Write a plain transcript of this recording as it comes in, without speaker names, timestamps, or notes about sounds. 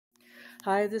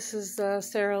Hi, this is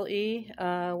Sarah E.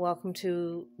 Welcome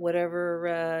to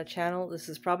whatever channel. This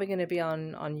is probably going to be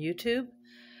on YouTube.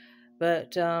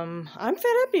 But I'm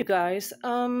fed up, you guys.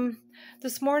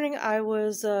 This morning I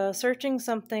was searching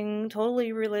something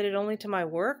totally related only to my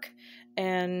work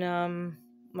and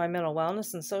my mental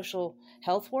wellness and social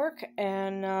health work.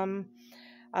 And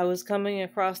I was coming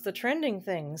across the trending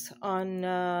things on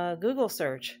Google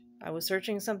search. I was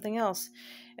searching something else,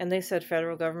 and they said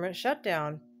federal government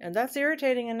shutdown. And that's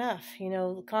irritating enough. You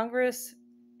know, Congress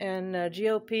and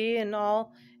GOP and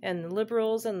all, and the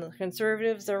liberals and the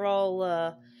conservatives, they're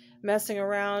all messing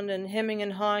around and hemming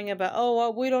and hawing about, oh,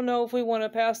 well, we don't know if we want to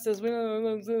pass this.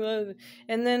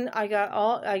 And then I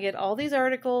get all these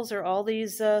articles or all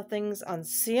these things on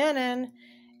CNN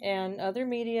and other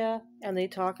media, and they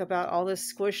talk about all this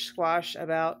squash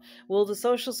about, will the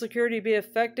Social Security be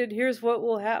affected? Here's what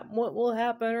will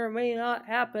happen or may not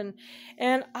happen.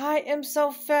 And I am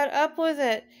so fed up with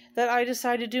it that I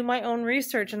decided to do my own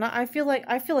research. And I feel like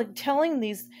telling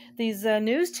these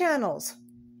news channels,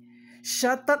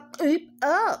 shut the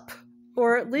up,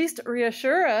 or at least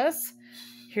reassure us.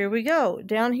 Here we go,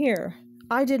 down here.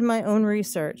 I did my own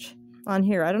research on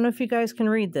here. I don't know if you guys can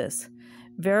read this.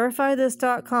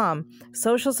 VerifyThis.com.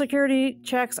 Social Security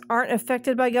checks aren't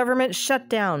affected by government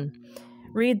shutdown.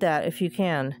 Read that if you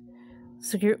can.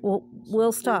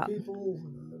 We'll stop. People,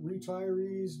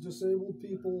 retirees, disabled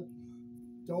people,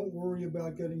 don't worry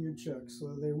about getting your checks.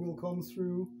 They will come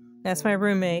through. That's my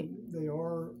roommate. They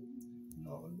are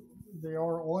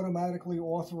automatically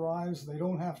authorized. They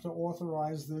don't have to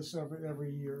authorize this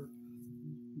every year.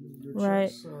 Your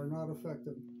checks are not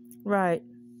affected. Right.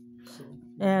 So,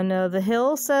 and the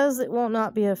Hill says it will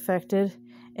not be affected.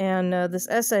 And this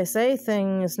SSA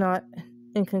thing is not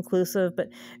inconclusive, but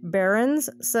Barron's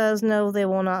says no, they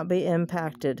will not be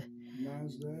impacted.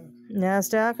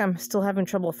 NASDAQ, I'm still having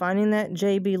trouble finding that.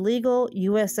 JB Legal,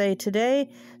 USA Today,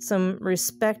 some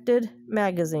respected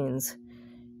magazines.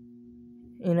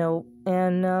 You know,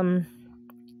 and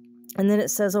then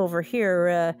it says over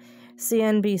here,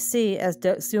 CNBC as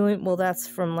debt ceiling. Well, that's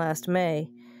from last May,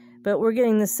 but we're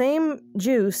getting the same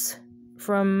juice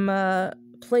from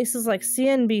places like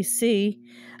CNBC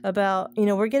about, you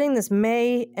know, we're getting this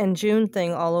May and June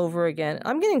thing all over again.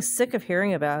 I'm getting sick of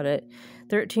hearing about it.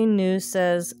 13 News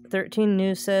says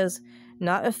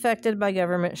not affected by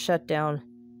government shutdown.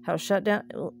 How shutdown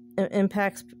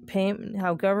impacts payment,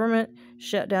 how government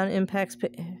shutdown impacts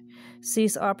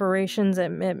cease operations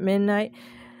at midnight.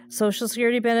 Social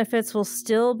Security benefits will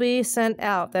still be sent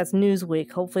out. That's Newsweek.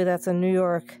 Hopefully that's a New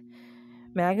York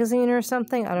magazine or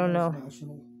something. I don't know.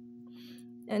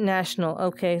 National.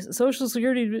 Okay. Social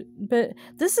Security, but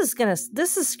this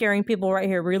is scaring people right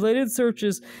here. Related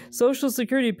searches, Social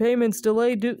Security payments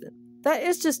delayed. That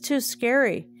is just too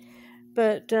scary.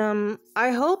 But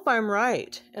I hope I'm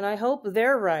right, and I hope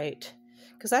they're right,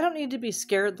 because I don't need to be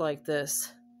scared like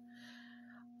this.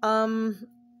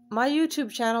 My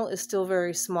YouTube channel is still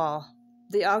very small.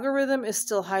 The algorithm is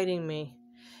still hiding me.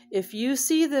 If you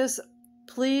see this,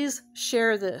 please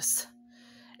share this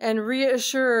and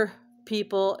reassure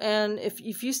people. And if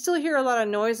you still hear a lot of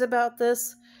noise about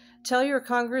this, tell your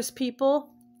Congress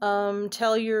people,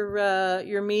 tell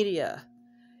your media.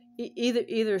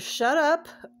 Either shut up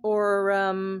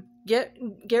or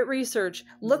get research.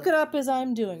 Look it up as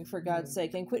I'm doing, for God's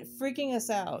sake, and quit freaking us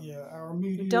out. Yeah, our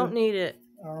media don't need it.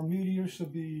 Our media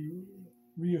should be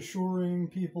reassuring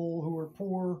people who are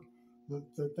poor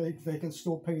that they can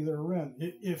still pay their rent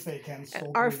if they can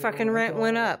still. Our fucking rent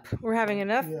went up. We're having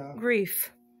enough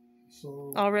grief.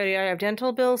 So already, I have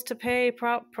dental bills to pay.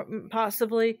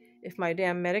 Possibly, if my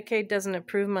damn Medicaid doesn't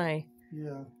approve my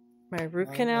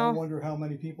root canal. I wonder how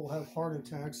many people have heart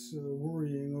attacks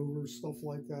worrying over stuff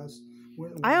like that.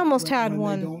 I almost had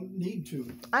one. They don't need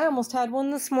to. I almost had one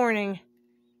this morning.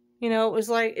 You know, it was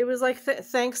like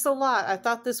thanks a lot. I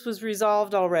thought this was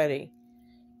resolved already.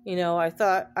 You know, I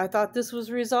thought this was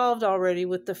resolved already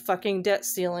with the fucking debt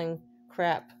ceiling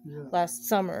crap last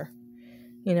summer.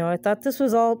 You know, I thought this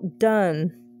was all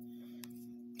done.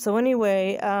 So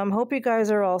anyway, hope you guys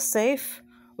are all safe.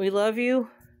 We love you.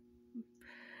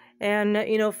 And,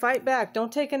 you know, fight back.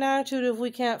 Don't take an attitude of we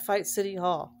can't fight City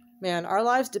Hall. Man, our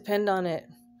lives depend on it.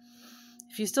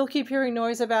 If you still keep hearing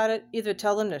noise about it, either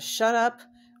tell them to shut up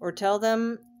or tell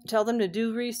them to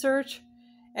do research.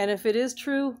 And if it is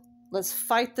true, let's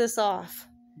fight this off.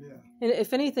 Yeah. And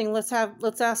if anything, let's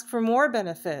ask for more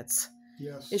benefits.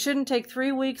 Yes. It shouldn't take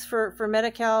 3 weeks for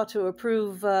Medi-Cal to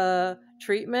approve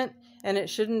treatment, and it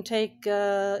shouldn't take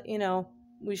you know,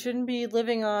 we shouldn't be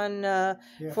living on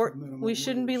we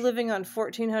shouldn't be living on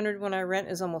 $1,400 when our rent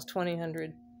is almost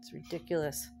 $2,000. It's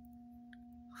ridiculous.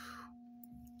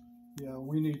 Yeah,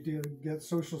 we need to get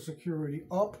Social Security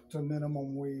up to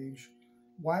minimum wage.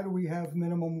 Why do we have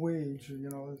minimum wage? You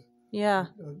know, Yeah.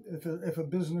 if a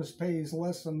business pays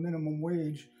less than minimum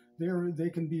wage, they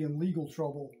can be in legal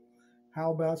trouble.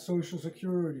 How about Social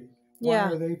Security? Why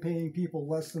Yeah. are they paying people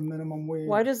less than minimum wage?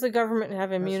 Why does the government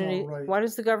have immunity? That's not right. Why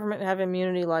does the government have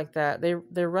immunity like that?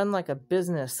 They're run like a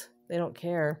business. They don't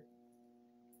care.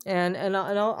 And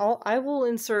I will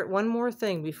insert one more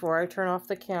thing before I turn off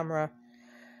the camera.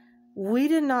 We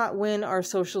did not win our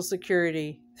Social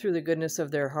Security through the goodness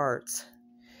of their hearts.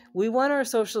 We won our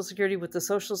Social Security with the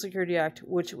Social Security Act,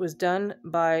 which was done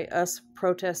by us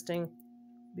protesting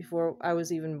before I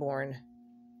was even born.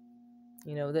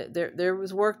 You know, there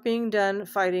was work being done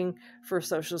fighting for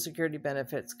Social Security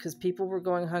benefits because people were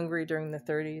going hungry during the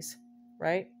 30s,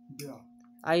 right? Yeah.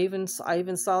 I even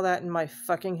saw that in my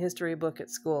fucking history book at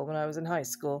school when I was in high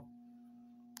school.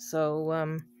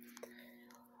 So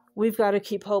we've got to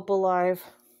keep hope alive.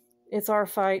 It's our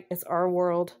fight. It's our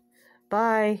world.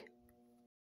 Bye.